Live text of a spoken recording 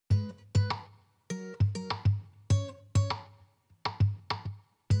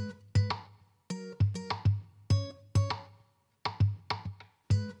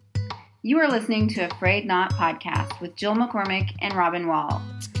You are listening to a Frayed Not podcast with Jill McCormick and Robin Wall.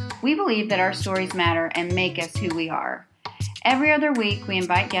 We believe that our stories matter and make us who we are. Every other week, we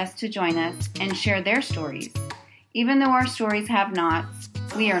invite guests to join us and share their stories. Even though our stories have knots,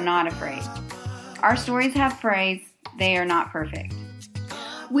 we are not afraid. Our stories have frays, they are not perfect.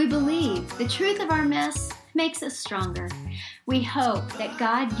 We believe the truth of our mess makes us stronger. We hope that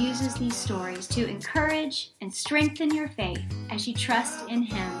God uses these stories to encourage and strengthen your faith as you trust in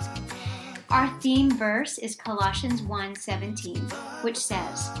Him. Our theme verse is Colossians 1:17, which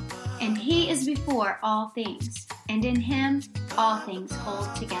says, "And He is before all things, and in Him all things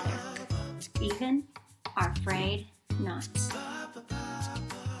hold together, even our frayed knots."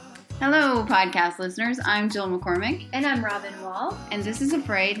 Hello, podcast listeners. I'm Jill McCormick. And I'm Robin Wall. And this is a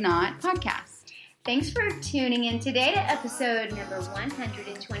Frayed Not podcast. Thanks for tuning in today to episode number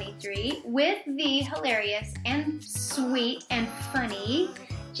 123 with the hilarious and sweet and funny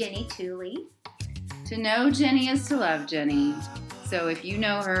Jenny Tooley. To know Jenny is to love Jenny. So if you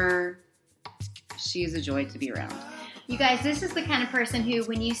know her, she's a joy to be around. You guys, this is the kind of person who,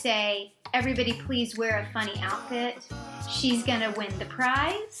 when you say, "Everybody please wear a funny outfit," she's going to win the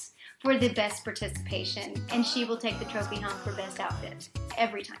prize for the best participation. And she will take the trophy home for best outfit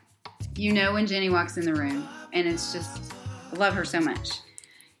every time. You know when Jenny walks in the room, and it's just, I love her so much.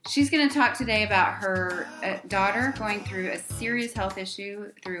 She's going to talk today about her daughter going through a serious health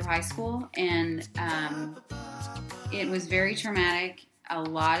issue through high school, and it was very traumatic. A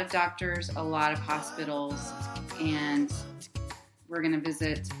lot of doctors, a lot of hospitals, and we're going to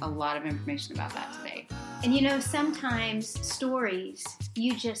visit a lot of information about that today. And you know, sometimes stories,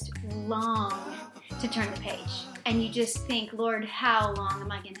 you just long to turn the page. And you just think, Lord, how long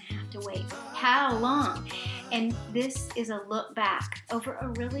am I going to have to wait? How long? And this is a look back over a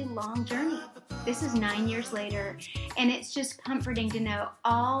really long journey. This is 9 years later, and it's just comforting to know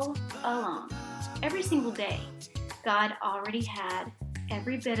all along, every single day, God already had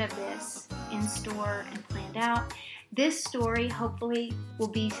every bit of this in store and planned out. This story hopefully will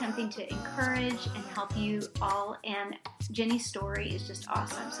be something to encourage and help you all, and Jenny's story is just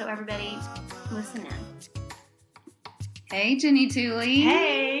awesome. So everybody, listen in. Hey, Jenny Tooley.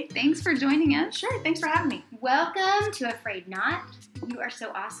 Hey. Thanks for joining us. Sure, thanks for having me. Welcome to Afraid Not. You are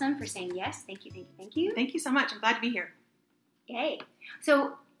so awesome for saying yes. Thank you, thank you, thank you. Thank you so much. I'm glad to be here. Yay.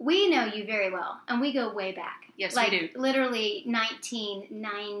 So we know you very well, and we go way back. Yes, like, we do. Literally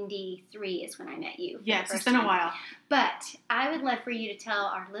 1993 is when I met you. Yes, it's been a while. But I would love for you to tell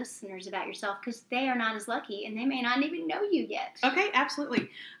our listeners about yourself, because they are not as lucky, and they may not even know you yet. Okay,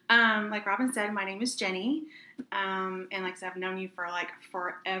 absolutely. Like Robin said, my name is Jenny. And like I said, I've known you for like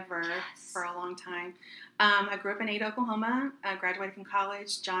forever, for a long time. I grew up in Ada, Oklahoma. I graduated from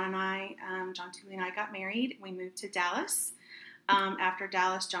college. John Tooley and I got married. We moved to Dallas. After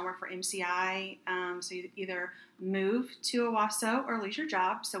Dallas, John worked for MCI. So you either move to Owasso or lose your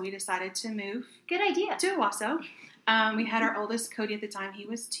job. So we decided to move. Good idea. To Owasso. We had our oldest, Cody, at the time. He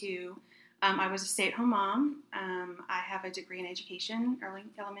was 2. I was a stay-at-home mom. I have a degree in education, early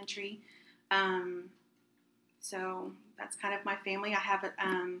elementary. So that's kind of my family. I have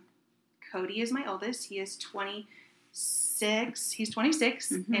Cody is my oldest. He is 26. He's 26,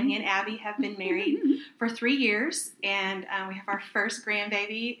 Mm-hmm. and he and Abby have been married for 3 years. And we have our first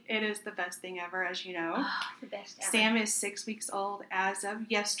grandbaby. It is the best thing ever, as you know. Oh, the best ever. Sam is 6 weeks old as of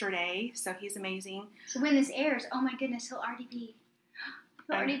yesterday, so he's amazing. So when this airs, oh my goodness, he'll already be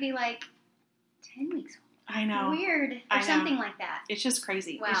like 10 weeks old. I know. Weird. Or something like that. It's just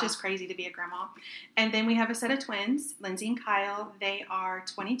crazy. Wow. It's just crazy to be a grandma. And then we have a set of twins, Lindsey and Kyle. They are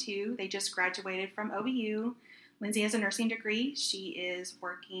 22. They just graduated from OBU. Lindsey has a nursing degree. She is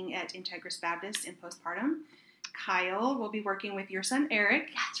working at Integris Baptist in postpartum. Kyle will be working with your son,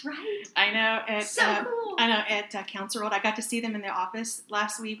 Eric. That's right. I know. Cool. I know, at Council Road. I got to see them in the office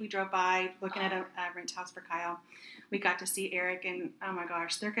last week. We drove by looking at a rent house for Kyle. We got to see Eric, and oh my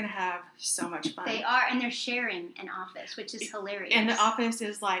gosh, they're going to have so much fun. They are, and they're sharing an office, which is hilarious. And the office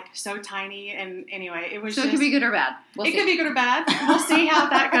is like so tiny, and anyway, it was So it could be good or bad. It could be good or bad. We'll see how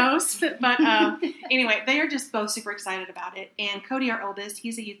that goes. But anyway, they are just both super excited about it. And Cody, our oldest,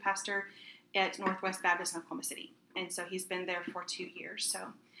 he's a youth pastor at Northwest Baptist in Oklahoma City. And so he's been there for 2 years.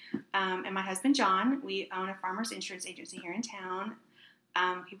 So, and my husband, John, we own a farmer's insurance agency here in town.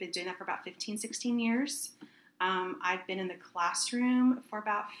 We've been doing that for about 15, 16 years. I've been in the classroom for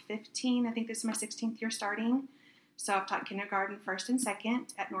about 15. I think this is my 16th year starting. So I've taught kindergarten, 1st and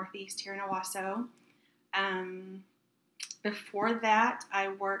 2nd at Northeast here in Owasso. Before that, I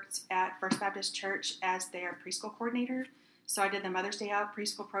worked at First Baptist Church as their preschool coordinator. So I did the Mother's Day Out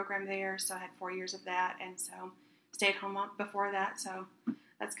preschool program there. So I had 4 years of that. And so stayed home before that. So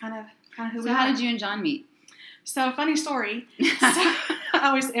that's kind of who we So are. how did you and John meet? So funny story.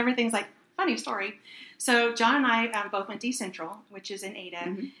 Everything's like funny story. So John and I both went to East Central, which is in Ada,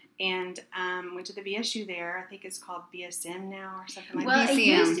 Mm-hmm. and went to the BSU there. I think it's called BSM now or something like Well, that. it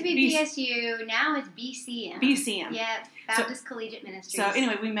used to be BSU. Now it's BCM. BCM. Yeah, Baptist Collegiate Ministries. So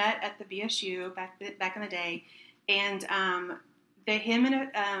anyway, we met at the BSU back in the day, and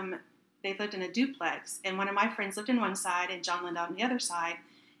they lived in a duplex, and one of my friends lived on one side, and John lived on the other side.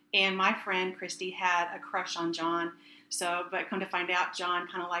 And my friend Christy had a crush on John. So, but come to find out, John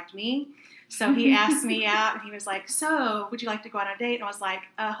kind of liked me. So he asked me out, and he was like, "So, would you like to go on a date?" And I was like,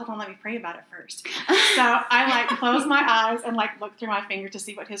 "Hold on, let me pray about it first." So I closed my eyes and looked through my finger to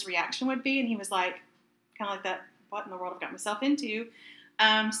see what his reaction would be, and he was like, kind of like that. What in the world I've got myself into?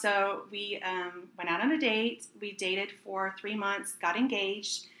 So we went out on a date. We dated for 3 months, got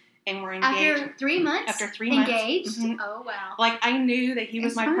engaged, and we're engaged. After 3 months? After 3 months. Engaged? Mm-hmm. Oh, wow. I knew that he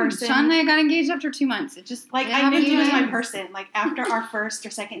was my person. Sean and I got engaged after 2 months. It just I knew he was my person. After our first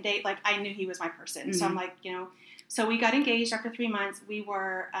or second date, I knew he was my person. Mm-hmm. So I'm so we got engaged after 3 months. We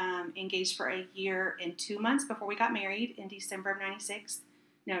were engaged for a year and 2 months before we got married in December of 96.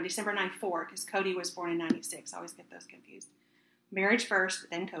 No, December 94, because Cody was born in 96. I always get those confused. Marriage first,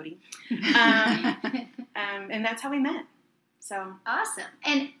 then Cody. And that's how we met. So awesome.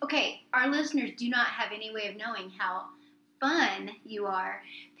 And okay, our listeners do not have any way of knowing how fun you are.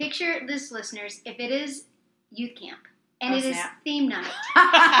 Picture this, listeners, if it is youth camp and it is theme night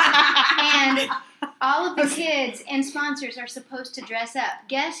and all of the kids and sponsors are supposed to dress up.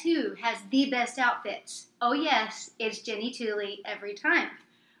 Guess who has the best outfits? Oh yes, it's Jenny Tooley every time.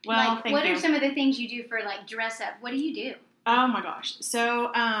 Well, thank what you. are some of the things you do for dress up? What do you do? Oh my gosh.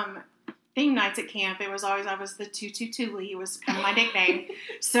 So, theme nights at camp, I was the Tooley. It was kind of my nickname.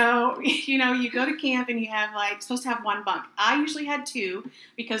 So, you go to camp and you have supposed to have one bunk. I usually had two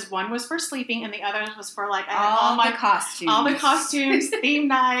because one was for sleeping and the other was for all the costumes, theme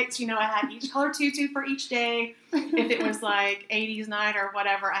nights. I had each color tutu for each day. If it was 80s night or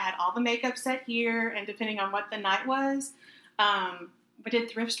whatever, I had all the makeup set here, and depending on what the night was, we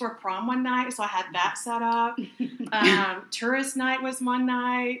did thrift store prom one night, so I had that set up. Tourist night was one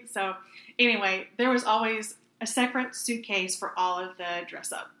night. So anyway, there was always a separate suitcase for all of the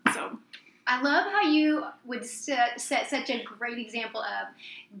dress up. So I love how you would set such a great example of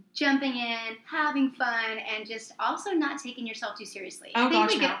jumping in, having fun, and just also not taking yourself too seriously. I think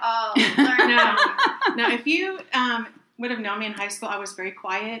we could all learn that. No, if you would have known me in high school, I was very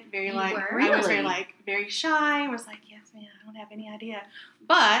quiet, very I was very shy. I was yes, man, I don't have any idea.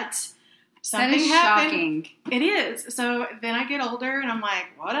 But something happened. Shocking. It is. So then I get older, and I'm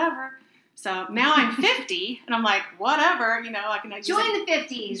whatever. So now I'm 50, and I'm whatever, I can join the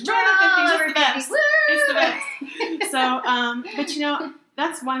 50s. Join the 50s. It's the best. Woo! It's the best. So, but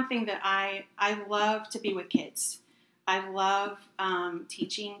that's one thing that I love to be with kids. I love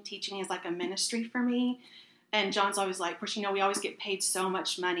teaching. Teaching is like a ministry for me. And John's always of course, we always get paid so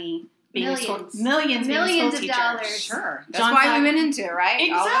much money. Millions of teachers. dollars. Sure. That's John's why we went into it, right?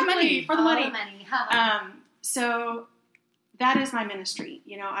 Exactly. All the money. For the money. All the money. So that is my ministry.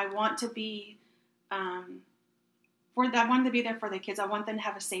 I want to be, I want to be there for the kids. I want them to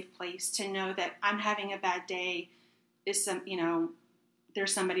have a safe place to know that I'm having a bad day. There's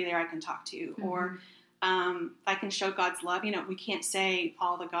somebody there I can talk to, Mm-hmm. or I can show God's love. We can't say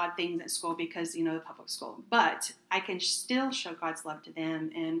all the God things at school because, the public school, but I can still show God's love to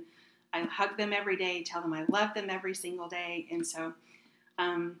them. And I hug them every day, tell them I love them every single day. And so,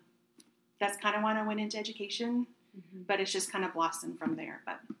 that's kind of when I went into education, Mm-hmm. but it's just kind of blossomed from there.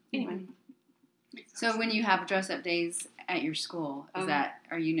 But anyway. Mm-hmm. So when you have dress up days at your school,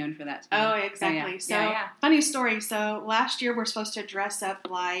 are you known for that too? Oh, exactly. Oh, yeah. So funny story. So last year we're supposed to dress up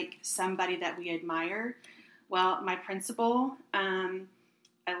like somebody that we admire. Well, my principal, I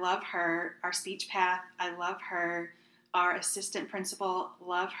love her. Our speech path, I love her. Our assistant principal,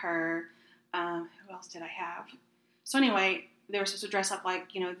 love her. Who else did I have? So anyway, they were supposed to dress up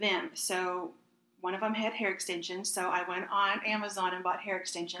like, them. So one of them had hair extensions, so I went on Amazon and bought hair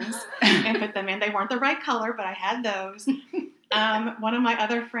extensions and put them in. They weren't the right color, but I had those. One of my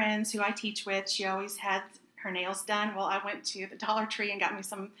other friends who I teach with, she always had her nails done. Well, I went to the Dollar Tree and got me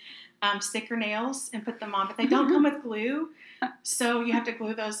some sticker nails and put them on, but they don't come with glue, so you have to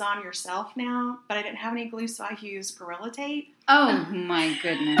glue those on yourself now. But I didn't have any glue, so I used Gorilla Tape. Oh, my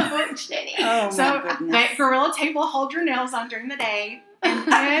goodness. Oh, Jenny. Oh, so my goodness. that Gorilla Tape will hold your nails on during the day. And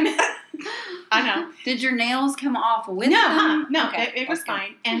then I know. Did your nails come off with No, them? no, Okay. it was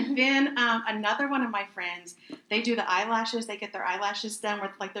fine. And then another one of my friends, they do the eyelashes. They get their eyelashes done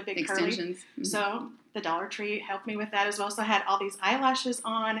with like the big Extensions. curly. So the Dollar Tree helped me with that as well. So I had all these eyelashes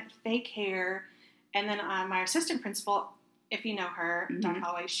on, fake hair, and then my assistant principal, if you know her, Dr.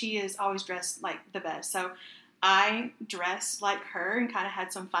 Holloway, she is always dressed like the best. So I dressed like her and kind of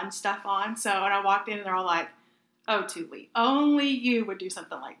had some fun stuff on. So when I walked in, they're all like, "Oh, Tooley, only you would do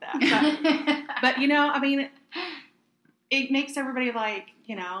something like that." But you know, I mean, it makes everybody like,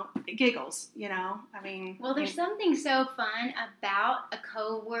 you know, it giggles, you know. I mean, well, there's something so fun about a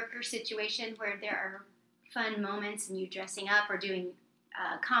co-worker situation where there are fun moments and you dressing up or doing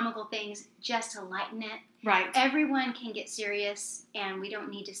comical things just to lighten it. Right. Everyone can get serious, and we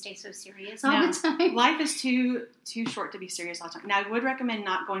don't need to stay so serious all the time. Life is too short to be serious all the time. Now, I would recommend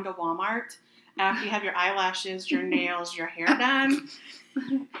not going to Walmart after you have your eyelashes, your nails, your hair done.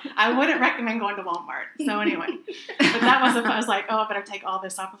 I wouldn't recommend going to Walmart. So anyway, but that was I was like, oh, I better take all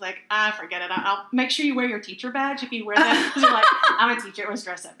this off. I was like, forget it. I'll make sure you wear your teacher badge if you wear that. Because you're like, I'm a teacher. It was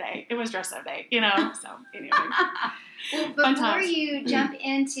dress up day. It was dress up day. You know. So anyway. Well, before you jump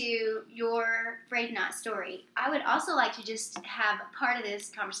into your Frayed story, I would also like to just have part of this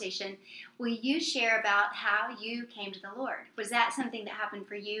conversation. Will you share about how you came to the Lord? Was that something that happened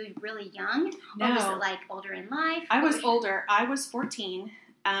for you really young? No. Or was it like older in life? I was older. I was 14,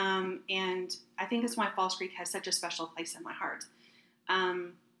 and I think that's why Falls Creek has such a special place in my heart.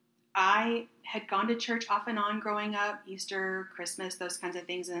 I had gone to church off and on growing up, Easter, Christmas, those kinds of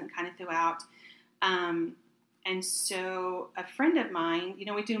things, and kind of throughout. And so a friend of mine, you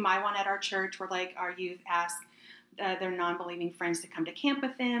know, we do My One at our church where like our youth ask their non-believing friends to come to camp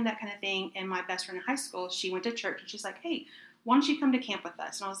with them, that kind of thing. And my best friend in high school, she went to church and she's like, "Hey, why don't you come to camp with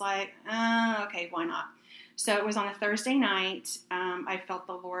us?" And I was like, okay, why not? So it was on a Thursday night. I felt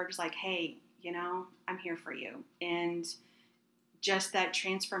the Lord was like, "Hey, you know, I'm here for you." And just that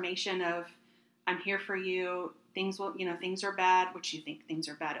transformation of, I'm here for you. Things will, you know, things are bad, which you think things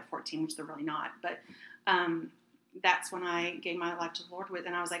are bad at 14, which they're really not. But that's when I gave my life to the Lord with,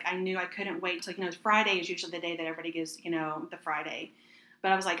 and I was like, I knew I couldn't wait till, you know, Friday is usually the day that everybody gives, you know, the Friday.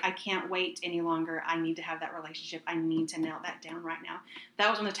 But I was like, I can't wait any longer. I need to have that relationship. I need to nail that down right now. That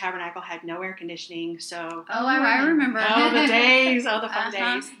was when the tabernacle had no air conditioning. So I remember. the days, the fun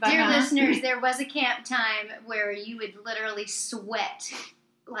days. But, dear listeners, there was a camp time where you would literally sweat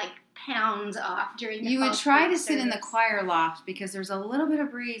like pounds off during the You would Falls try Creek to sit in the service. choir loft because there's a little bit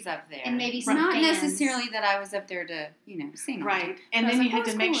of breeze up there. And maybe some Not fans. necessarily that I was up there to, you know, sing. right. And I was then like, you had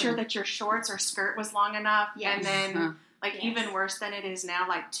to make cool. sure that your shorts or skirt was long enough. Yes. And then, Yes. even worse than it is now,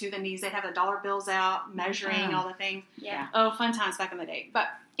 like to the knees, they'd have the dollar bills out, measuring all the things. Yeah. Oh, fun times back in the day. But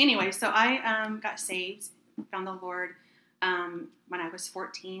anyway, so I got saved, found the Lord when I was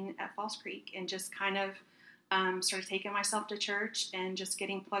 14 at Falls Creek, and just kind of started taking myself to church and just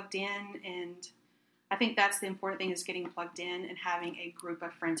getting plugged in. And I think that's the important thing, is getting plugged in and having a group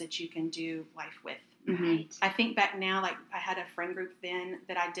of friends that you can do life with. Mm-hmm. Right. I think back now, like I had a friend group then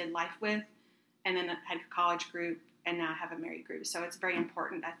that I did life with, and then I had a college group, and now I have a married group. So it's very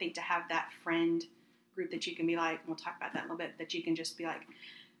important, I think, to have that friend group that you can be like, and we'll talk about that in a little bit, that you can just be like,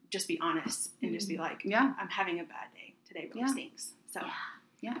 just be honest and just be like, Yeah. I'm having a bad day today, really stinks. So,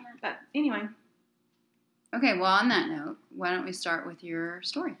 Yeah. But anyway. Okay, well, on that note, why don't we start with your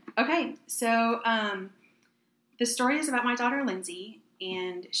story? Okay, so the story is about my daughter, Lindsey,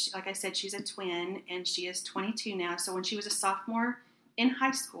 and she, like I said, she's a twin, and she is 22 now. So when she was a sophomore in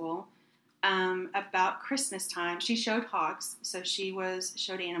high school, about Christmas time, she showed hogs. So she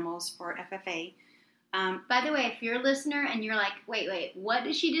showed animals for FFA. By the way, if you're a listener and you're like, wait, what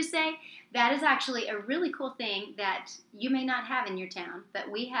did she just say? That is actually a really cool thing that you may not have in your town,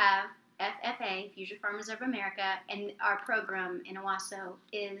 but we have FFA, Future Farmers of America, and our program in Owasso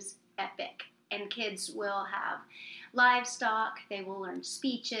is epic. And kids will have livestock, they will learn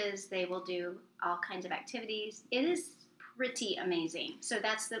speeches, they will do all kinds of activities. It is pretty amazing. So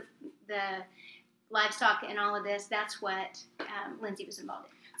that's the livestock and all of this. That's what Lindsey was involved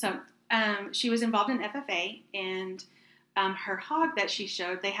in. So she was involved in FFA, and her hog that she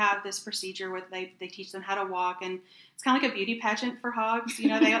showed, they have this procedure where they teach them how to walk, and it's kind of like a beauty pageant for hogs. You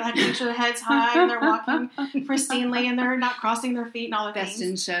know, they all have to make sure their head's high and they're walking pristinely and they're not crossing their feet and all the Best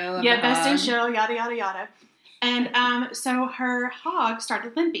things. in show. Yeah, best in show, yada, yada, yada. And so her hog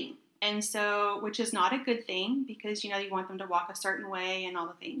started limping, and so, which is not a good thing because, you know, you want them to walk a certain way and all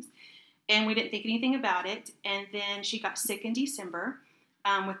the things. And we didn't think anything about it. And then she got sick in December.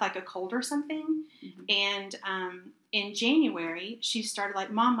 with like a cold or something. And in January, she started like,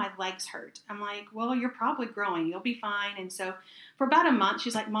 Mom, my legs hurt. I'm like, well, you're probably growing. You'll be fine. And so for about a month,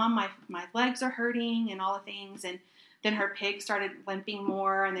 she's like, Mom, my legs are hurting and all the things. And then her pig started limping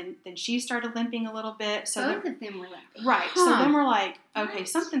more. And then she started limping a little bit. So both of them were limping. Right. So then we're like, okay,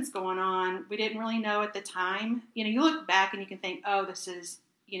 something's going on. We didn't really know at the time. You know, you look back and you can think, oh, this is,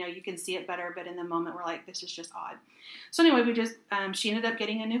 you know, you can see it better. But in the moment, we're like, this is just odd. So anyway, we just, she ended up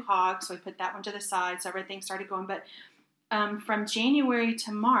getting a new hog. So we put that one to the side. So everything started going. But from January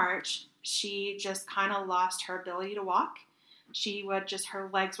to March, she just kind of lost her ability to walk. She would just, her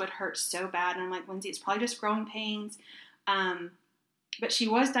legs would hurt so bad. And I'm like, Lindsey, it's probably just growing pains. But she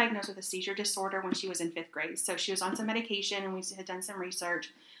was diagnosed with a seizure disorder when she was in 5th grade. So she was on some medication, and we had done some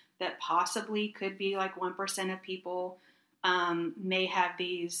research that possibly could be like 1% of people may have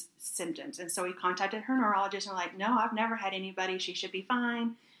these symptoms. And so we contacted her neurologist, and we're like, no, I've never had anybody. She should be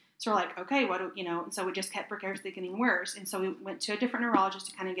fine. So we're like, okay, what do you know? And so we just kept precariously getting worse. And so we went to a different neurologist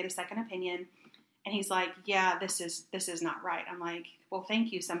to kind of get a second opinion. And he's like, yeah, this is not right. I'm like, well,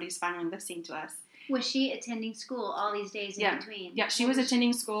 thank you. Somebody's finally listening to us. Was she attending school all these days in between? Yeah, she was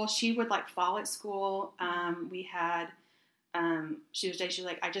attending school. She would like fall at school. We had, she was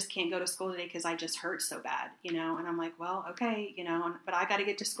like, I just can't go to school today because I just hurt so bad, you know? And I'm like, well, okay, you know, but I got to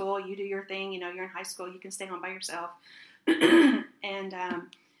get to school. You do your thing. You know, you're in high school. You can stay home by yourself. And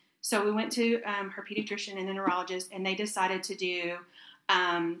so we went to her pediatrician and the neurologist, and they decided to do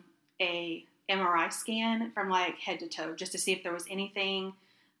a MRI scan from like head to toe just to see if there was anything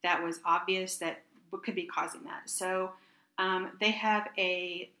that was obvious that could be causing that. So they have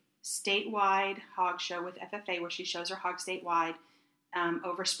a statewide hog show with FFA where she shows her hog statewide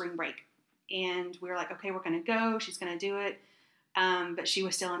over spring break. And we were like, okay, we're going to go. She's going to do it. But she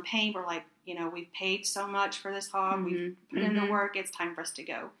was still in pain. We're like, you know, we've paid so much for this hog. We've put in the work. It's time for us to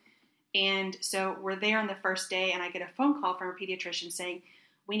go. And so we're there on the first day, and I get a phone call from her pediatrician saying,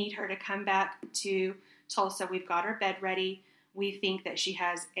 we need her to come back to Tulsa. We've got her bed ready. We think that she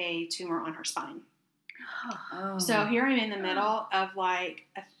has a tumor on her spine. Oh. So here I'm in the middle of like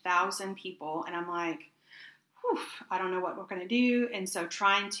 1,000 people, and I'm like, whew, I don't know what we're going to do. And so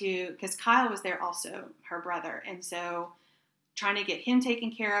because Kyle was there also, her brother. And so trying to get him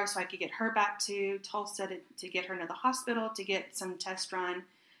taken care of so I could get her back to Tulsa to get her into the hospital to get some tests run.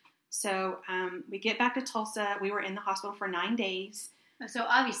 So we get back to Tulsa. We were in the hospital for 9 days. So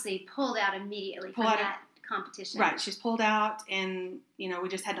obviously pulled out immediately from that competition. Right. She's pulled out, and, you know, we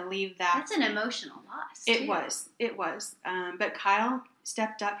just had to leave that. That's an emotional loss, too. It was. But Kyle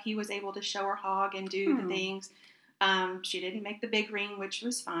stepped up. He was able to show her hog and do the things. She didn't make the big ring, which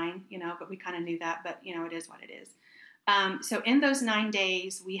was fine, you know, but we kind of knew that. But, you know, it is what it is. So in those 9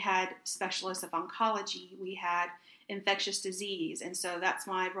 days, we had specialists of oncology. We had infectious disease. And so that's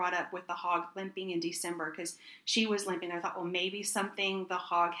why I brought up with the hog limping in December, because she was limping. I thought, well, maybe something the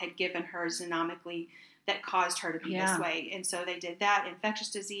hog had given her xenomically that caused her to be this way. And so they did that,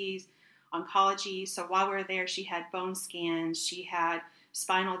 infectious disease, oncology. So while we were there, she had bone scans, she had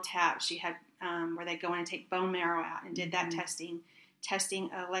spinal tap, she had where they go in and take bone marrow out and did that testing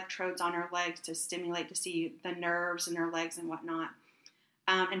electrodes on her legs to stimulate to see the nerves in her legs and whatnot.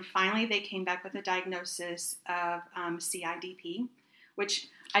 And finally, they came back with a diagnosis of CIDP, which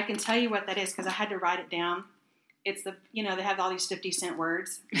I can tell you what that is because I had to write it down. It's they have all these 50-cent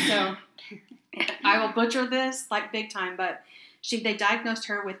words. So I will butcher this like big time, but they diagnosed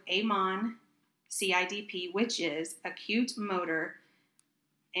her with AMON CIDP, which is acute motor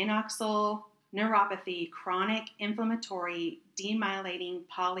anoxyl neuropathy, chronic inflammatory demyelinating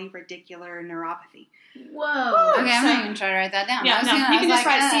polyradicular neuropathy. Whoa. Okay, I'm not even trying to write that down. Yeah, you can just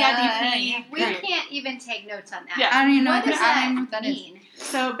write CIDP. We can't even take notes on that. Yeah, I don't even know what that mean.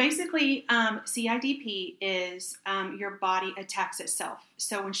 So basically, CIDP is your body attacks itself.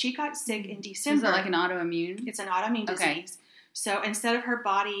 So when she got sick in December. Is it like an autoimmune? It's an autoimmune disease. So instead of her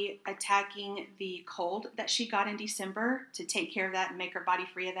body attacking the cold that she got in December to take care of that and make her body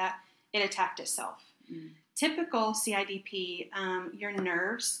free of that, it attacked itself. Typical CIDP, your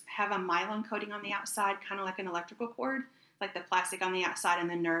nerves have a myelin coating on the outside, kind of like an electrical cord, like the plastic on the outside and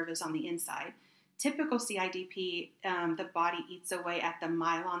the nerve is on the inside. Typical CIDP, the body eats away at the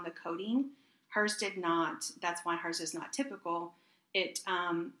myelin, the coating. Hers did not. That's why hers is not typical. It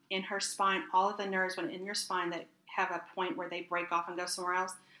in her spine, all of the nerves when in your spine that have a point where they break off and go somewhere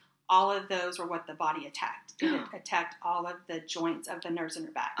else, all of those were what the body attacked. It attacked all of the joints of the nerves in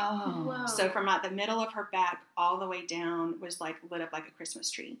her back. Oh. Whoa. So from the middle of her back all the way down was like lit up like a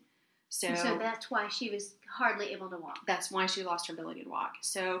Christmas tree. So that's why she was hardly able to walk. That's why she lost her ability to walk.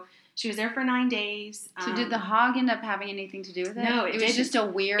 So She was there for 9 days. So did the hog end up having anything to do with it? No, it was just a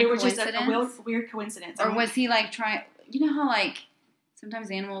weird coincidence. coincidence? It was just a weird coincidence. Or was he like trying, you know how like sometimes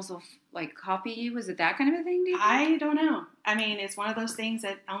animals will like copy you? Was it that kind of a thing, do you think? I don't know. I mean, it's one of those things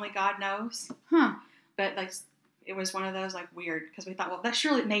that only God knows. Huh. But like, it was one of those like weird, because we thought, well,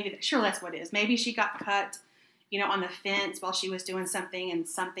 surely that's what it is. Maybe she got cut, on the fence while she was doing something and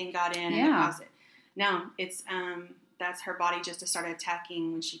something got in and it caused it. No, it's, that's her body just started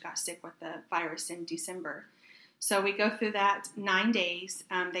attacking when she got sick with the virus in December. So we go through that 9 days.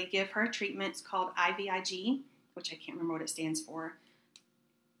 They give her treatments called IVIG, which I can't remember what it stands for.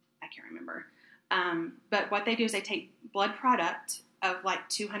 I can't remember. But what they do is they take blood product of like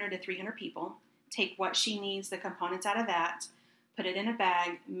 200 to 300 people, take what she needs, the components out of that, put it in a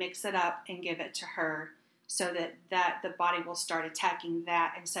bag, mix it up, and give it to her so that the body will start attacking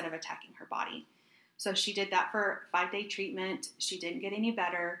that instead of attacking her body. So she did that for a 5-day treatment. She didn't get any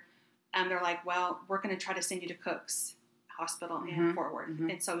better. They're like, well, we're going to try to send you to Cook's Hospital in Fort Worth.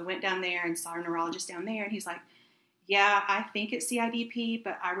 And so we went down there and saw our neurologist down there. And he's like, yeah, I think it's CIDP,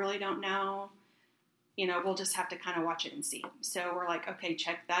 but I really don't know. We'll just have to kind of watch it and see. So we're like, okay,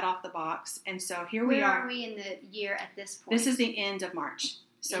 check that off the box. And so here we are. Where are we in the year at this point? This is the end of March.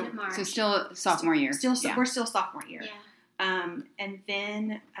 So still sophomore year. We're still sophomore year. Yeah. And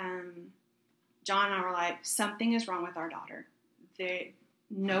then John and I were like, something is wrong with our daughter.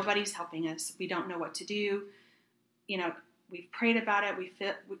 Nobody's helping us. We don't know what to do. We've prayed about it.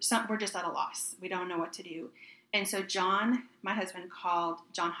 We're just at a loss. We don't know what to do. And so John, my husband, called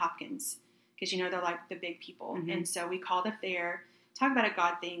John Hopkins, because they're like the big people. And so we called up there. Talk about a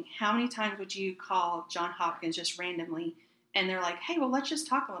God thing. How many times would you call John Hopkins just randomly? And they're like, hey, well, let's just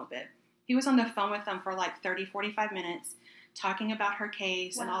talk a little bit. He was on the phone with them for like 30, 45 minutes, talking about her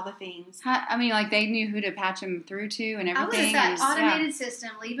case and all the things. They knew who to patch him through to and everything. That automated system,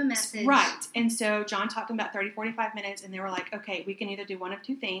 leave a message. Right. And so John talked to them about 30, 45 minutes, and they were like, okay, we can either do one of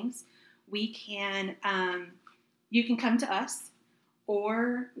two things. We can, you can come to us,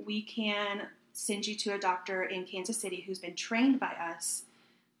 or we can send you to a doctor in Kansas City who's been trained by us,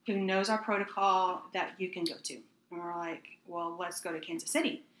 who knows our protocol that you can go to. And we're like, well, let's go to Kansas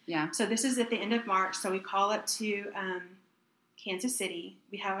City. Yeah. So this is at the end of March. So we call up to Kansas City.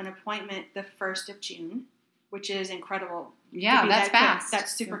 We have an appointment the 1st of June, which is incredible. Yeah, that's fast. Quick.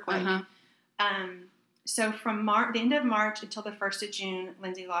 That's super quick. So from the end of March until the 1st of June,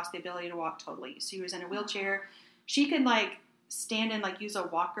 Lindsey lost the ability to walk totally. So she was in a wheelchair. She could stand and use a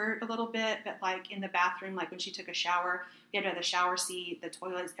walker a little bit, but in the bathroom, when she took a shower, we had to have the shower seat, the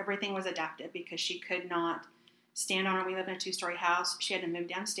toilets, everything was adapted because she could not stand on her. We lived in a 2-story house. She had to move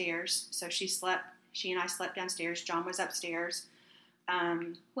downstairs. So she and I slept downstairs. John was upstairs.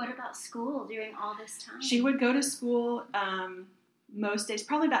 What about school during all this time? She would go to school most days,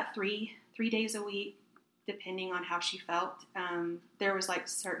 probably about three days a week, depending on how she felt. There was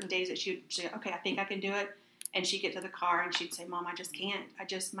certain days that she'd say, okay, I think I can do it. And she'd get to the car and she'd say, Mom, I just can't.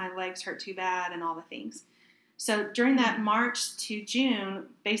 My legs hurt too bad and all the things. So during that March to June,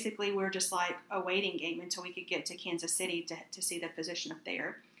 basically we were just a waiting game until we could get to Kansas City to see the physician up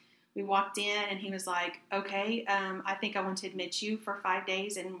there. We walked in and he was like, okay, I think I want to admit you for 5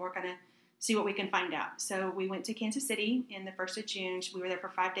 days and we're going to see what we can find out. So we went to Kansas City in the 1st of June. We were there for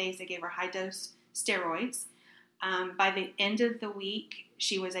 5 days. They gave her high-dose steroids. By the end of the week,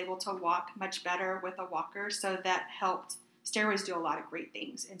 she was able to walk much better with a walker, so that helped. Steroids do a lot of great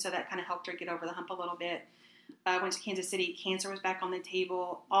things, and so that kind of helped her get over the hump a little bit. Went to Kansas City. Cancer was back on the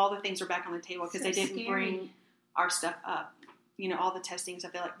table. All the things were back on the table because they didn't bring our stuff up. All the testing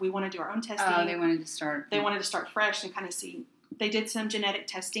stuff. They're like, we want to do our own testing. Oh, they wanted to start. They wanted to start fresh and kind of see. They did some genetic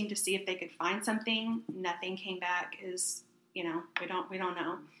testing to see if they could find something. Nothing came back. We don't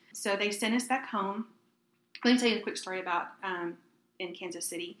know. So they sent us back home. Let me tell you a quick story about in Kansas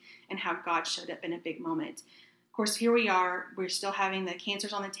City and how God showed up in a big moment. Of course, here we are. We're still having the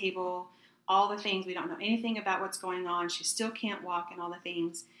cancers on the table, all the things. We don't know anything about what's going on. She still can't walk and all the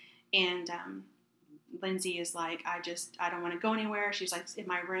things. And Lindsey is like, I don't want to go anywhere. She's in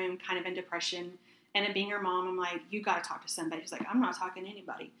my room, kind of in depression. And it being her mom, I'm like, you got to talk to somebody. She's like, I'm not talking to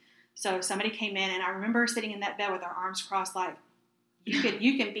anybody. So somebody came in, and I remember sitting in that bed with our arms crossed, you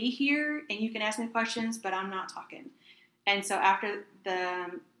can be here and you can ask me questions, but I'm not talking. And so after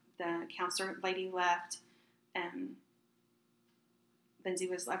the counselor lady left, Lindsey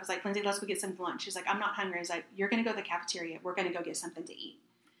I was like, Lindsey, let's go get some lunch. She's like, I'm not hungry. I was like, you're going to go to the cafeteria. We're going to go get something to eat.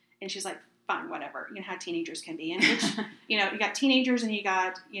 And she's like, fine, whatever. How teenagers can be. And which, you got teenagers and you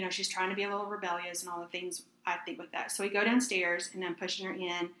got, she's trying to be a little rebellious and all the things I think with that. So we go downstairs and I'm pushing her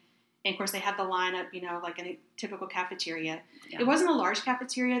in And of course, they had the lineup, like in a typical cafeteria. Yeah. It wasn't a large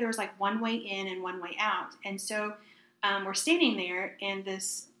cafeteria. There was like one way in and one way out. And so we're standing there, and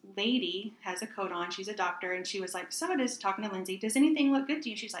this lady has a coat on. She's a doctor, and she was like, so it is, talking to Lindsey, does anything look good to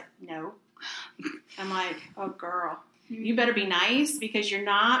you? She's like, no. I'm like, oh, girl, you better be nice, because you're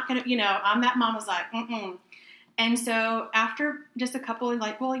not going to, I'm that mom was like, mm-mm. And so after just a couple of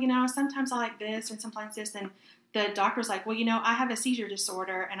like, well, sometimes I like this and sometimes this, and the doctor's like, well, I have a seizure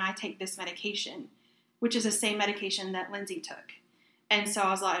disorder and I take this medication, which is the same medication that Lindsey took. And so I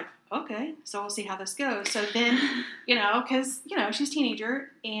was like, okay, so we'll see how this goes. So then, because, she's a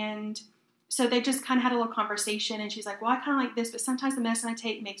teenager, and so they just kind of had a little conversation, and she's like, well, I kind of like this, but sometimes the medicine I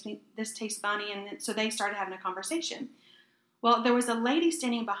take makes this taste funny. And so they started having a conversation. Well, there was a lady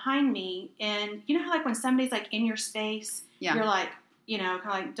standing behind me, and you know how like when somebody's like in your space, you're like, kind of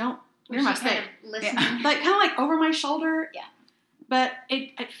like, don't, you're in my space. Listening. Yeah. Like kind of like over my shoulder. Yeah. But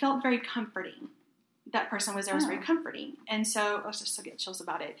it felt very comforting. That person was there was very comforting. And so I was just so get chills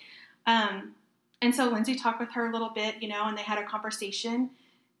about it. And so Lindsey talked with her a little bit, and they had a conversation,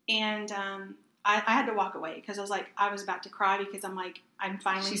 and I had to walk away because I was about to cry, because I'm like, I'm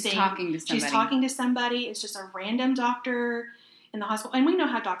finally she's seeing. talking to somebody. She's talking to somebody. It's just a random doctor in the hospital. And we know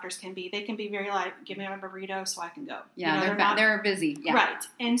how doctors can be. They can be very like, give me a burrito so I can go. Yeah, they're busy. Yeah. Right.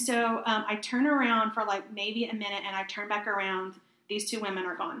 And so I turn around for like maybe a minute, and I turn back around. These two women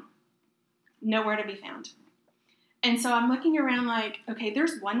are gone. Nowhere to be found. And so I'm looking around like, okay,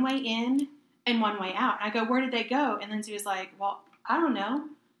 there's one way in and one way out. I go, where did they go? And Lindsey was like, well, I don't know.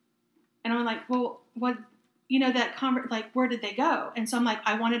 And I'm like, well, what, like, where did they go? And so I'm like,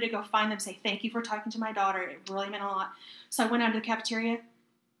 I wanted to go find them, say, thank you for talking to my daughter. It really meant a lot. So I went out to the cafeteria.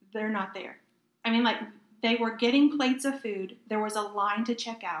 They're not there. I mean, like, they were getting plates of food. There was a line to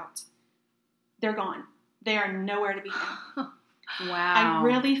check out. They're gone. They are nowhere to be found. Wow. I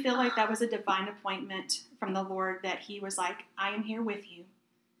really feel like that was a divine appointment from the Lord, that he was like, I am here with you.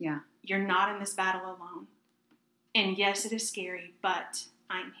 Yeah. You're not in this battle alone. And yes, it is scary, but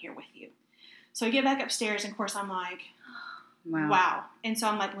I'm here with you. So I get back upstairs, and of course I'm like, wow. And so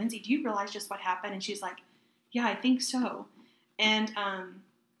I'm like, Lindsey, do you realize just what happened? And she's like, yeah, I think so. And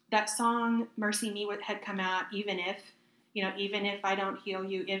that song, Mercy Me, had come out, even if I don't heal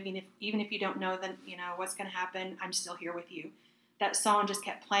you, even if you don't know that, what's going to happen, I'm still here with you. That song just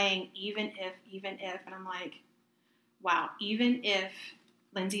kept playing, even if, and I'm like, wow, even if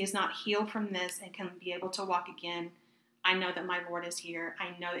Lindsey is not healed from this and can be able to walk again, I know that my Lord is here.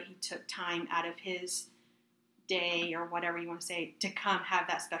 I know that he took time out of his day, or whatever you want to say, to come have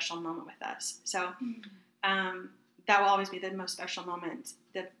that special moment with us. So that will always be the most special moment,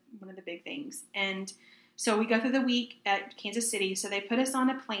 one of the big things. And so we go through the week at Kansas City. So they put us on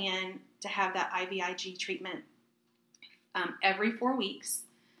a plan to have that IVIG treatment every 4 weeks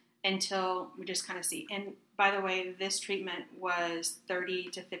until we just kind of see. And by the way, this treatment was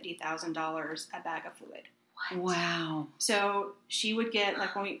 $30,000 to $50,000 a bag of fluid. What? Wow. So she would get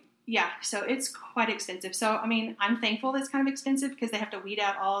so it's quite expensive. So, I mean, I'm thankful that it's kind of expensive, because they have to weed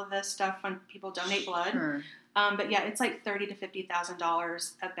out all of this stuff when people donate blood. Sure. But yeah, it's like $30,000 to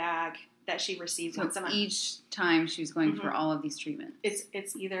 $50,000 a bag that she receives once a month. Each time she was going for all of these treatments.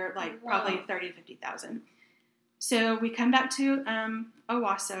 It's either like probably $30,000 to $50,000. So we come back to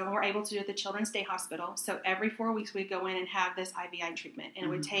Owasso, and we're able to do it at the Children's Day Hospital. So every 4 weeks we'd go in and have this IVI treatment, and it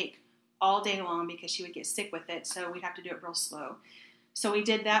would take all day long because she would get sick with it. So we'd have to do it real slow. So we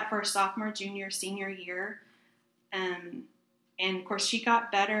did that for sophomore, junior, senior year. And of course she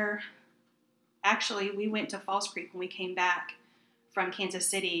got better. Actually, we went to Falls Creek when we came back from Kansas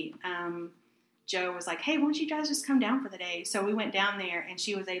City. Joe was like, hey, why don't you guys just come down for the day? So we went down there, and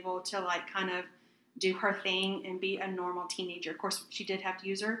she was able to like kind of do her thing and be a normal teenager. Of course, she did have to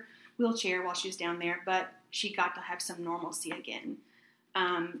use her wheelchair while she was down there, but she got to have some normalcy again.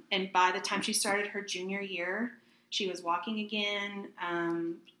 And by the time she started her junior year, she was walking again.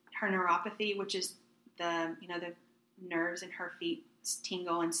 Her neuropathy, which is the nerves in her feet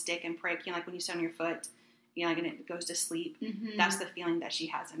tingle and stick and prick, like when you sit on your foot, and it goes to sleep. Mm-hmm. That's the feeling that she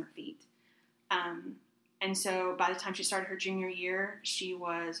has in her feet. And so by the time she started her junior year, she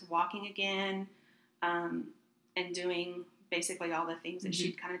was walking again, and doing basically all the things that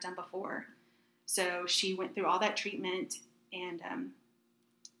she'd kind of done before. So she went through all that treatment, and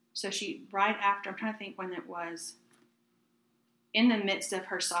so she, right after, I'm trying to think when it was, in the midst of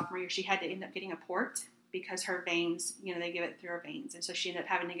her sophomore year, she had to end up getting a port because her veins, they give it through her veins. And so she ended up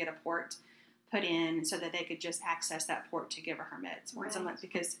having to get a port put in so that they could just access that port to give her her meds. Right.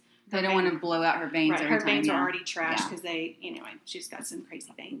 Because they don't want to blow out her veins. Right, every her time, veins are already trashed because she's got some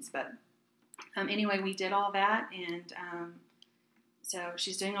crazy veins. But anyway, we did all that, and So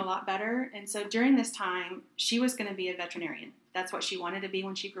she's doing a lot better. And so during this time, she was going to be a veterinarian. That's what she wanted to be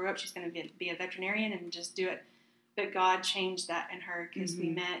when she grew up. She's going to be a veterinarian and just do it. But God changed that in her because we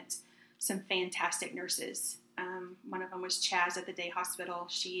met some fantastic nurses. One of them was Chaz at the day hospital.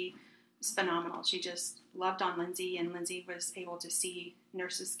 She was phenomenal. She just loved on Lindsey, and Lindsey was able to see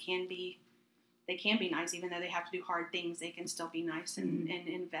nurses can be nice. Even though they have to do hard things, they can still be nice and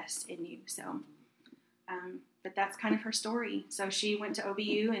invest in you. So, but that's kind of her story. So she went to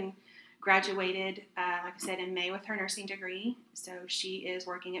OBU and graduated, like I said, in May with her nursing degree. So she is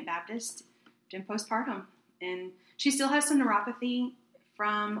working at Baptist doing postpartum. And she still has some neuropathy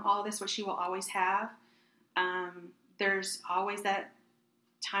from all this, which she will always have. There's always that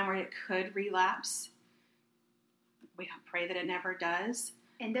time where it could relapse. We pray that it never does.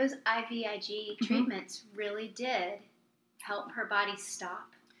 And those IVIG treatments really did help her body stop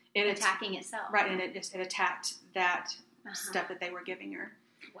attacking itself. Right, and it attacked that stuff that they were giving her.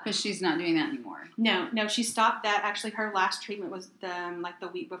 But she's not doing that anymore. No, she stopped that. Actually, her last treatment was the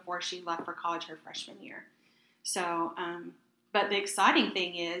week before she left for college her freshman year. So, but the exciting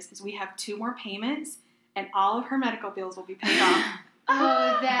thing is we have 2 more payments, and all of her medical bills will be paid off.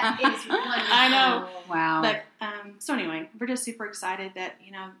 Oh, that is wonderful. I know. Wow. But, so anyway, we're just super excited that,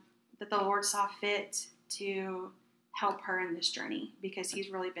 that the Lord saw fit to help her in this journey because He's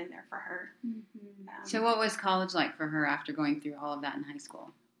really been there for her. So what was college like for her after going through all of that in high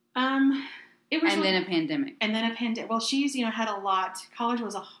school? It was then a pandemic. And then a pandemic. Well, she's, had a lot. College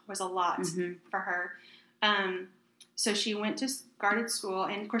was a lot for her. So she went to guarded school,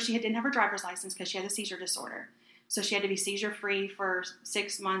 and of course she didn't have her driver's license because she had a seizure disorder. So she had to be seizure-free for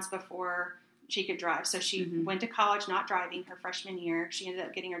 6 months before she could drive. So she went to college not driving her freshman year. She ended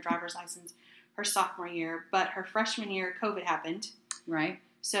up getting her driver's license her sophomore year. But her freshman year, COVID happened. Right.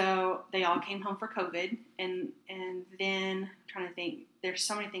 So they all came home for COVID. And then, I'm trying to think, there's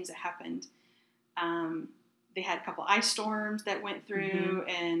so many things that happened. They had a couple ice storms that went through,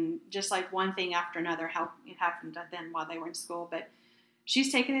 and just like one thing after another happened to them while they were in school. But she's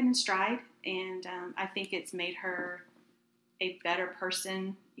taken it in stride, and I think it's made her a better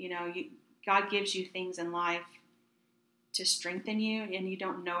person. God gives you things in life to strengthen you, and you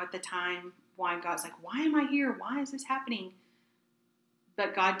don't know at the time why God's like, why am I here? Why is this happening?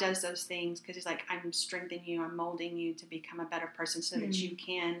 But God does those things because He's like, I'm strengthening you, I'm molding you to become a better person so that you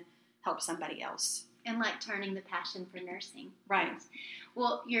can help somebody else. And like turning the passion for nursing. Right.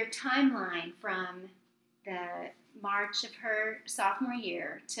 Well, your timeline from the March of her sophomore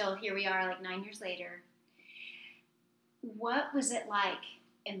year till here we are like 9 years later, what was it like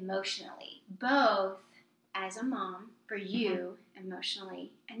emotionally, both as a mom for you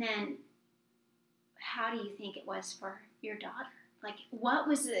emotionally, and then how do you think it was for your daughter? Like, what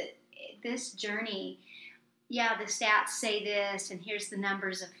was it, this journey? Yeah, the stats say this, and here's the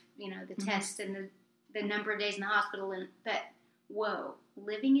numbers of, the tests and the number of days in the hospital, but whoa,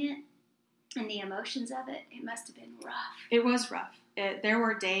 living it and the emotions of it, it must have been rough. It was rough. There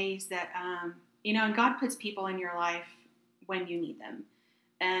were days that, and God puts people in your life when you need them.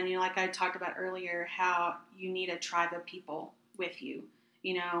 And, like I talked about earlier, how you need a tribe of people with you.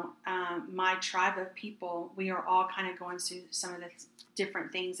 My tribe of people, we are all kind of going through some of the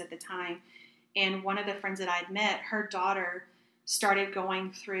different things at the time. And one of the friends that I'd met, her daughter started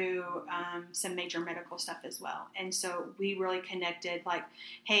going through some major medical stuff as well. And so we really connected like,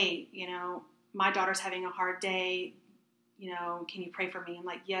 hey, my daughter's having a hard day. Can you pray for me? I'm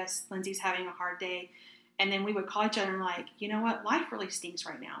like, yes, Lindsey's having a hard day. And then we would call each other and like, you know what? Life really stinks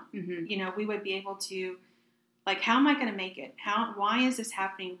right now. We would be able to like, how am I going to make it? Why is this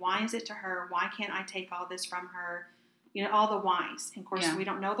happening? Why is it to her? Why can't I take all this from her? All the whys. And of course, we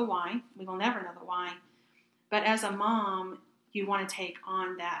don't know the why. We will never know the why. But as a mom, you want to take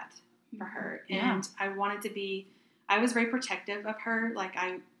on that for her. And I was very protective of her.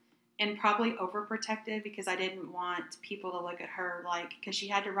 And probably overprotective because I didn't want people to look at her because she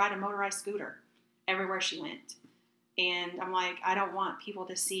had to ride a motorized scooter everywhere she went. And I'm like, I don't want people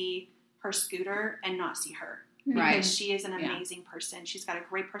to see her scooter and not see her. Right. Because she is an amazing person. She's got a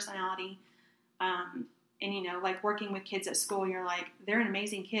great personality. And, like working with kids at school, you're like, they're an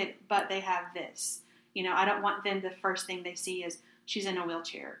amazing kid, but they have this. I don't want them, the first thing they see is she's in a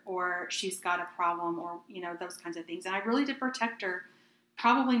wheelchair or she's got a problem or, those kinds of things. And I really did protect her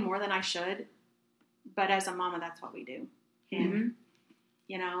probably more than I should. But as a mama, that's what we do. And,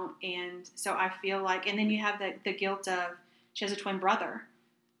 and so I feel like, and then you have the guilt of she has a twin brother.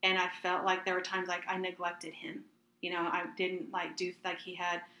 And I felt like there were times like I neglected him. I didn't do he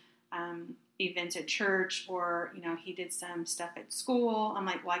had events at church or, he did some stuff at school. I'm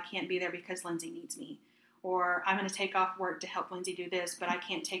like, well, I can't be there because Lindsey needs me. or I'm going to take off work to help Lindsey do this, but I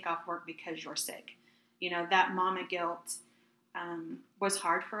can't take off work because you're sick. That mama guilt was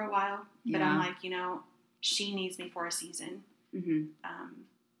hard for a while, but I'm like, she needs me for a season. Mm-hmm.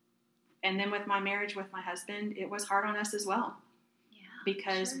 And then with my marriage with my husband, it was hard on us as well. Yeah,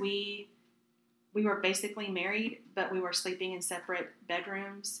 because sure. we were basically married, but we were sleeping in separate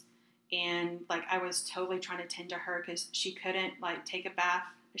bedrooms. And like, I was totally trying to tend to her because she couldn't like take a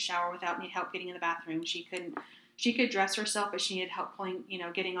shower without me help getting in the bathroom. She could dress herself, but she needed help pulling,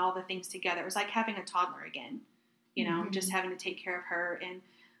 getting all the things together. It was like having a toddler again, Mm-hmm. just having to take care of her. And,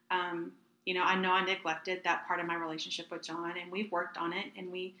 I know I neglected that part of my relationship with John, and we've worked on it,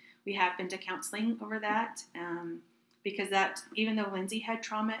 and we have been to counseling over that. Because that, even though Lindsey had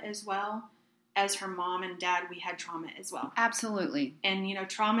trauma as well, as her mom and dad, we had trauma as well. Absolutely. And,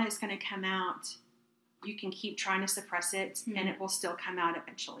 trauma is going to come out. You can keep trying to suppress it, Mm-hmm. and it will still come out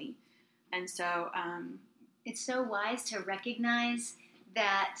eventually. And so, it's so wise to recognize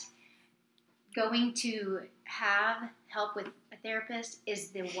that going to have help with a therapist is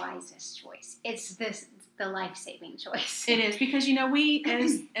the wisest choice. It's the life-saving choice. it is, because, we,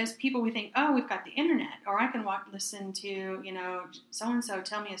 as people, we think, oh, we've got the internet, or I can listen to, so-and-so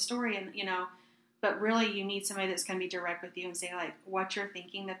tell me a story, and, but really you need somebody that's going to be direct with you and say, like, what you're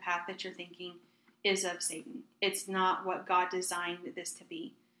thinking, the path that you're thinking is of Satan. It's not what God designed this to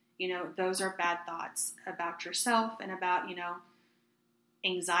be. Those are bad thoughts about yourself and about,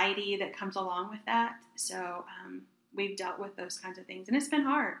 anxiety that comes along with that. So we've dealt with those kinds of things. And it's been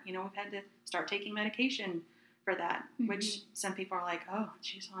hard. We've had to start taking medication for that, Mm-hmm. which some people are like, oh,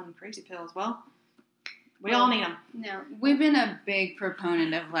 she's on crazy pills. Well, we all need them. No. We've been a big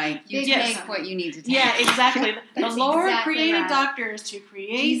proponent of you Yes. take what you need to take. Yeah, exactly. The That's Lord exactly created right. doctors to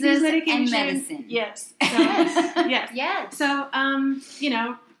create Jesus these and medications. medicine. Yes. So, Yes. yes. Yes. So,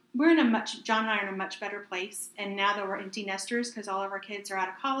 we're John and I are in a much better place. And now that we're empty nesters, because all of our kids are out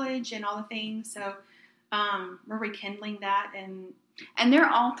of college and all the things. So, we're rekindling that. And they're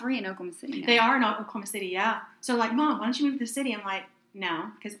all three in Oklahoma City now. They are in Oklahoma City, yeah. So, like, Mom, why don't you move to the city? I'm like,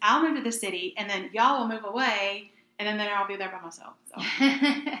 no, because I'll move to the city, and then y'all will move away, and then I'll be there by myself.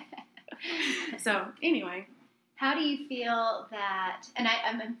 So anyway. How do you feel that, and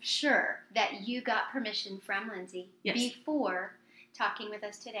I'm sure that you got permission from Lindsey Yes. before talking with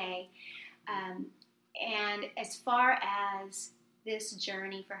us today, and as far as this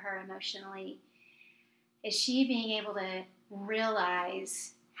journey for her emotionally, is she being able to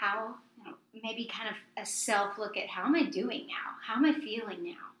realize how, maybe kind of a self-look at how am I doing now? How am I feeling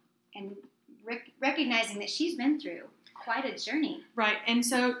now? And recognizing that she's been through quite a journey. Right. And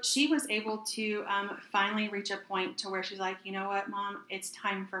so she was able to finally reach a point to where she's like, you know what, Mom, it's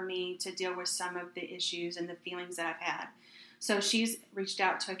time for me to deal with some of the issues and the feelings that I've had. So she's reached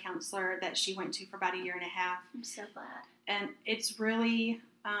out to a counselor that she went to for about 1.5 years. I'm so glad. And it's really,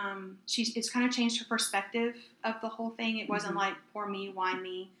 it's kind of changed her perspective of the whole thing. It wasn't like, poor me, why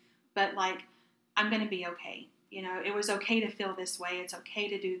me? But like, I'm going to be okay. It was okay to feel this way. It's okay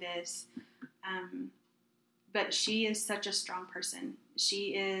to do this. But she is such a strong person.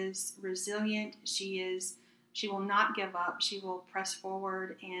 She is resilient. She will not give up. She will press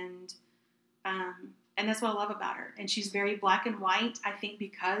forward, and that's what I love about her. And she's very black and white, I think,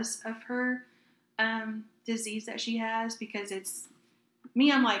 because of her disease that she has. Because it's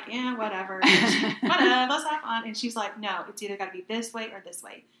me, I'm like, whatever, whatever, let's have fun. And she's like, no, it's either got to be this way or this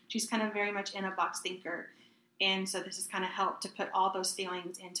way. She's kind of very much in a box thinker, and so this has kind of helped to put all those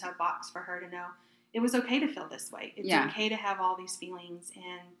feelings into a box for her to know. It was okay to feel this way. It's okay to have all these feelings,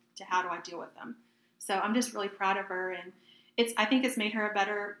 and to how do I deal with them? So I'm just really proud of her, and I think it's made her a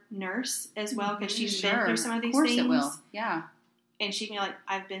better nurse as well, because she's been through some of these things. Of course it will. Yeah. And she can be like,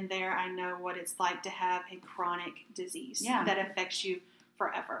 I've been there. I know what it's like to have a chronic disease that affects you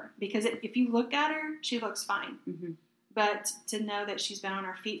forever. Because if you look at her, she looks fine. Mm-hmm. But to know that she's been on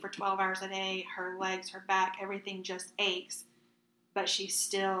her feet for 12 hours a day, her legs, her back, everything just aches, but she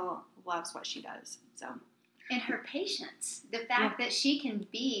still loves what she does. So, and her patience, the fact that she can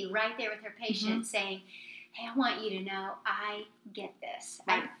be right there with her patient saying, hey, I want you to know I get this.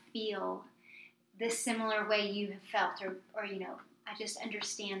 Right. I feel this similar way you have felt, or I just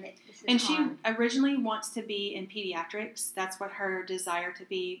understand that this is and hard. She originally wants to be in pediatrics. That's what her desire to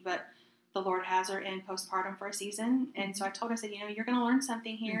be, but the Lord has her in postpartum for a season. And so I told her, I said, you're going to learn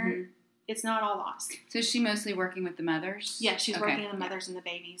something here. Mm-hmm. It's not all lost. So is she mostly working with the mothers? Yeah, she's working with the mothers and the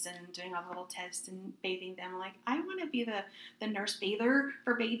babies and doing all the little tests and bathing them. I'm like, I want to be the nurse bather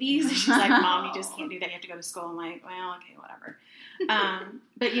for babies. And she's like, Mom, you just can't do that. You have to go to school. I'm like, well, okay, whatever.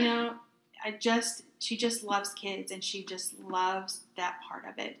 But, she just loves kids, and she just loves that part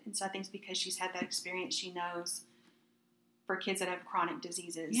of it. And so I think it's because she's had that experience. She knows for kids that have chronic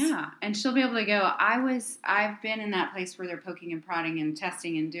diseases. Yeah, and she'll be able to go, I've been in that place where they're poking and prodding and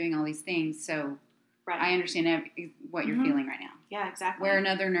testing and doing all these things, so I understand what you're feeling right now. Yeah, exactly. Where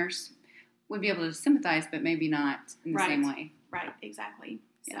another nurse would be able to sympathize, but maybe not in the same way. Right, exactly.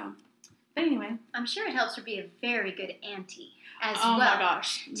 Yeah. So, but anyway. I'm sure it helps her be a very good auntie as well. Oh my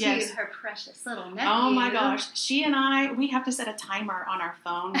gosh. To her precious little nephew. Oh my gosh. She and we have to set a timer on our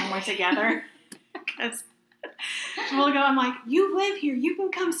phone when we're together. Because we'll go, I'm like, you live here. You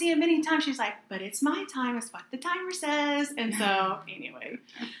can come see him anytime. She's like, but it's my time. It's what the timer says. And so, anyway.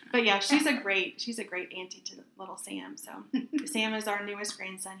 But yeah, she's a great auntie to little Sam. So, Sam is our newest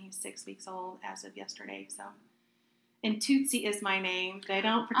grandson. He's 6 weeks old as of yesterday. So, and Tootsie is my name. They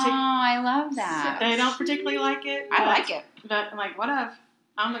don't I love that. They don't particularly like it. I like it. But I'm like, whatever.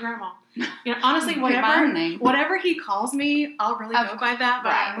 I'm the grandma. Honestly, whatever he calls me, I'll really go by that.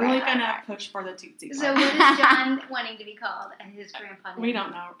 But I'm really gonna push for the Tootsie. So what is John wanting to be called as his grandpa name? We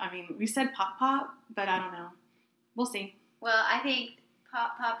don't know. I mean, we said Pop Pop, but I don't know. We'll see. Well, I think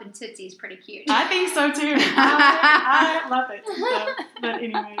Pop Pop and Tootsie is pretty cute. I think so too. I love it. So, but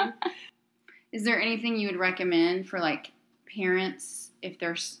anyway. Is there anything you would recommend for like parents if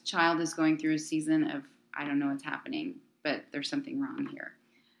their child is going through a season of, I don't know what's happening, but there's something wrong here?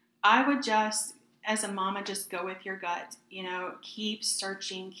 I would just, as a mama, just go with your gut. Keep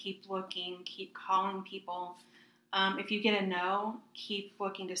searching, keep looking, keep calling people. If you get a no, keep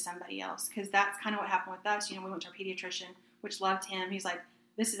looking to somebody else, because that's kind of what happened with us. We went to our pediatrician, which loved him. He's like,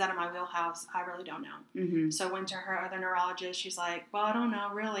 this is out of my wheelhouse. I really don't know. Mm-hmm. So went to her other neurologist. She's like, well, I don't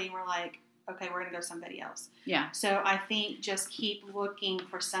know, really. And we're like, okay, we're going to go somebody else. Yeah. So I think just keep looking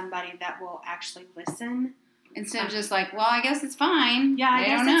for somebody that will actually listen. Instead of just like, well, I guess it's fine. Yeah, I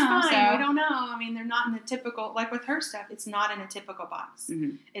guess it's fine. So. We don't know. I mean, they're not in the typical, like with her stuff, it's not in a typical box.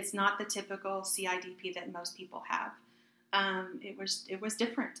 Mm-hmm. It's not the typical CIDP that most people have. It was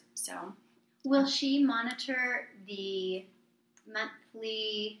different. So, will she monitor the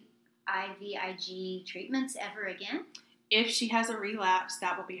monthly IVIG treatments ever again? If she has a relapse,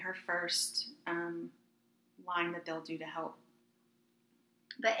 that will be her first line that they'll do to help.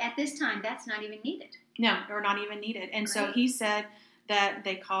 But at this time, that's not even needed. No, or not even needed. And so he said that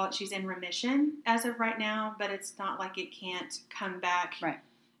they call it, she's in remission as of right now, but it's not like it can't come back. Right.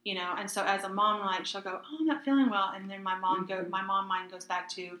 And so as a mom, like, she'll go, oh, I'm not feeling well. And then my mom mind goes back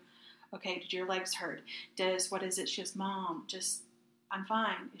to, okay, did your legs hurt? What is it? She goes, Mom, I'm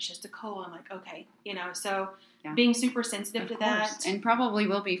fine. It's just a cold. I'm like, okay. So being super sensitive to that. And probably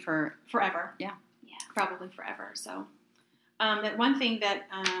will be for forever. Yeah. Probably forever. So that one thing that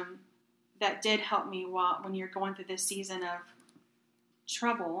that did help me when you're going through this season of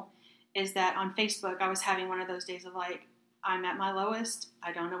trouble is that on Facebook, I was having one of those days of like, I'm at my lowest.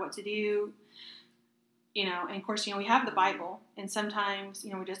 I don't know what to do. And of course, we have the Bible, and sometimes,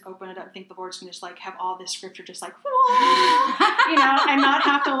 we just open it up and think the Lord's going to just like have all this scripture just like, and not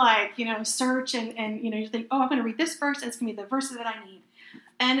have to like, search and you think, oh, I'm going to read this verse, and it's going to be the verses that I need.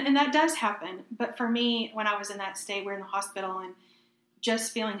 And that does happen. But for me, when I was in that state, we're in the hospital and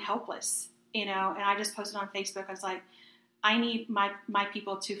just feeling helpless, and I just posted on Facebook, I was like, I need my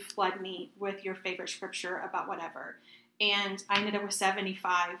people to flood me with your favorite scripture about whatever. And I ended up with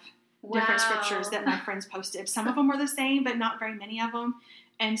 75 different scriptures that my friends posted. Some of them were the same, but not very many of them.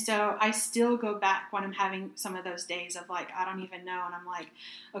 And so I still go back when I'm having some of those days of like, I don't even know. And I'm like,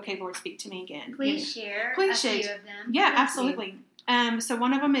 okay, Lord, speak to me again. Please share a few of them. Yeah, absolutely. So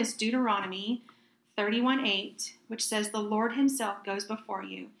one of them is Deuteronomy 31:8, which says, the Lord himself goes before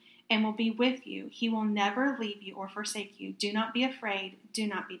you and will be with you. He will never leave you or forsake you. Do not be afraid. Do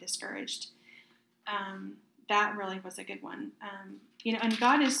not be discouraged. That really was a good one. And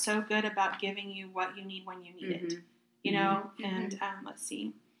God is so good about giving you what you need when you need it, Mm-hmm. and let's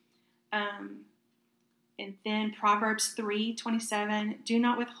see. And then Proverbs 3:27, do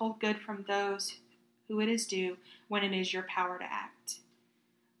not withhold good from those who it is due when it is your power to act.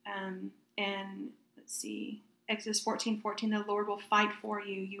 And let's see, Exodus 14:14, the Lord will fight for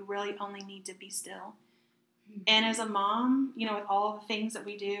you. You really only need to be still. Mm-hmm. And as a mom, with all the things that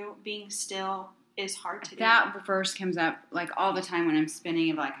we do, being still is hard to do. That verse comes up like all the time when I'm spinning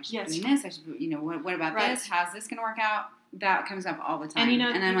of like, I should be doing this. I should, what about this? How's this going to work out? That comes up all the time.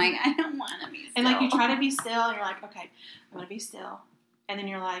 And I'm like, I don't want to be still. And like you try to be still and you're like, okay, I'm going to be still. And then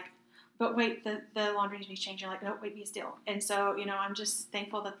you're like, but wait, the laundry needs to be changed. You're like, no, wait, be still. And so, I'm just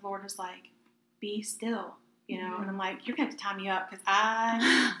thankful that the Lord is like, be still, Mm-hmm. And I'm like, you're going to have to tie me up because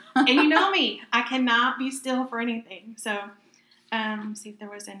and you know me, I cannot be still for anything. So, see if there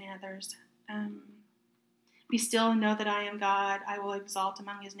was any others. Be still and know that I am God. I will exalt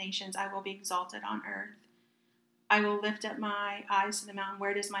among his nations. I will be exalted on earth. I will lift up my eyes to the mountain.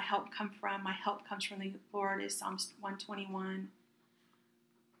 Where does my help come from? My help comes from the Lord, is Psalms 121.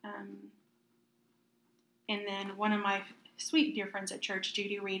 And then one of my sweet dear friends at church,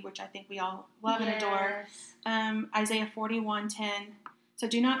 Judy Reed, which I think we all love and adore, Isaiah 41:10. So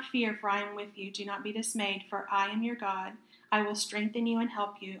do not fear, for I am with you. Do not be dismayed, for I am your God. I will strengthen you and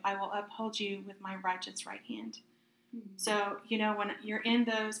help you. I will uphold you with my righteous right hand. So, when you're in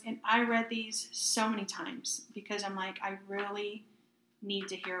those, and I read these so many times because I'm like, I really need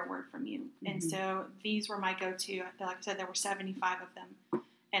to hear a word from you. And so these were my go-to. Like I said, there were 75 of them,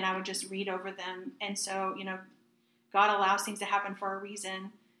 and I would just read over them. And so, God allows things to happen for a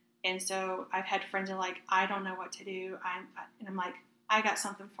reason. And so I've had friends that are like, I don't know what to do. And I'm like, I got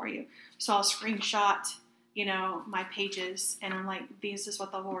something for you. So I'll screenshot, my pages, and I'm like, this is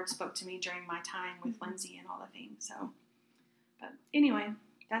what the Lord spoke to me during my time with Lindsey and all the things. So, but anyway,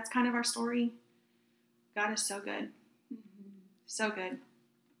 that's kind of our story. God is so good. So good.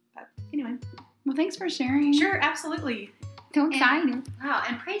 But anyway. Well, thanks for sharing. Sure, absolutely. So excited. Wow,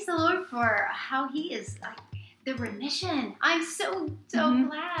 and praise the Lord for how he is the remission. I'm so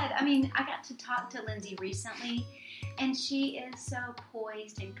glad. I mean, I got to talk to Lindsey recently, and she is so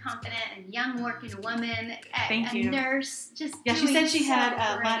poised and confident and young working woman, a nurse. Just she said she had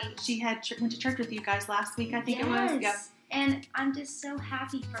went to church with you guys last week. I think it was. Yep. And I'm just so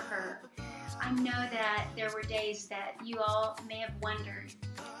happy for her. I know that there were days that you all may have wondered,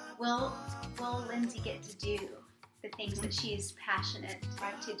 will Lindsey get to do the things that she is passionate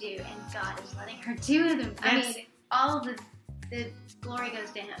to do? And God is letting her do them. Yes. I mean, all the glory goes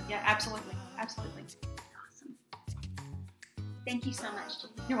to him. Yeah, absolutely. Absolutely. Awesome. Thank you so much,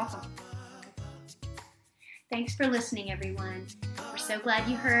 Jenny. You're welcome. Thanks for listening, everyone. We're so glad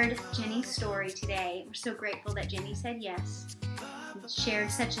you heard Jenny's story today. We're so grateful that Jenny said yes and shared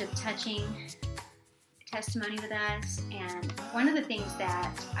such a touching testimony with us. And one of the things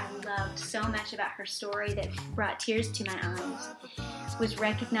that I loved so much about her story that brought tears to my eyes was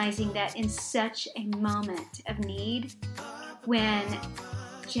recognizing that in such a moment of need, when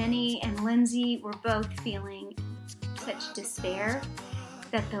Jenny and Lindsey were both feeling such despair,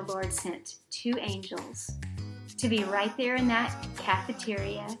 that the Lord sent 2 angels to be right there in that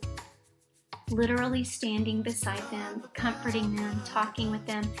cafeteria, literally standing beside them, comforting them, talking with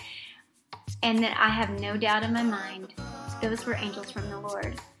them. And that I have no doubt in my mind, those were angels from the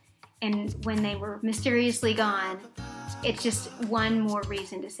Lord. And when they were mysteriously gone, it's just one more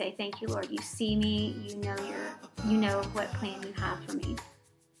reason to say, thank you, Lord. You see me, you know what plan you have for me.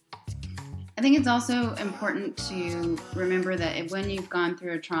 I think it's also important to remember that when you've gone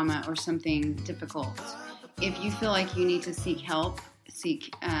through a trauma or something difficult, if you feel like you need to seek help,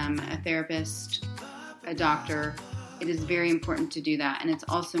 seek a therapist, a doctor, it is very important to do that. And it's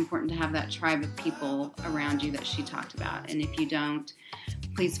also important to have that tribe of people around you that she talked about. And if you don't,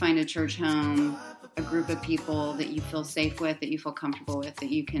 please find a church home, a group of people that you feel safe with, that you feel comfortable with, that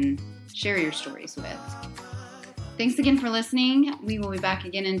you can share your stories with. Thanks again for listening. We will be back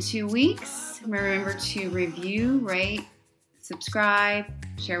again in 2 weeks. Remember to review, rate, subscribe,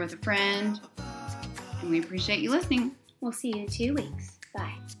 share with a friend. And we appreciate you listening. We'll see you in 2 weeks.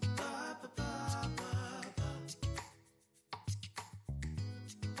 Bye.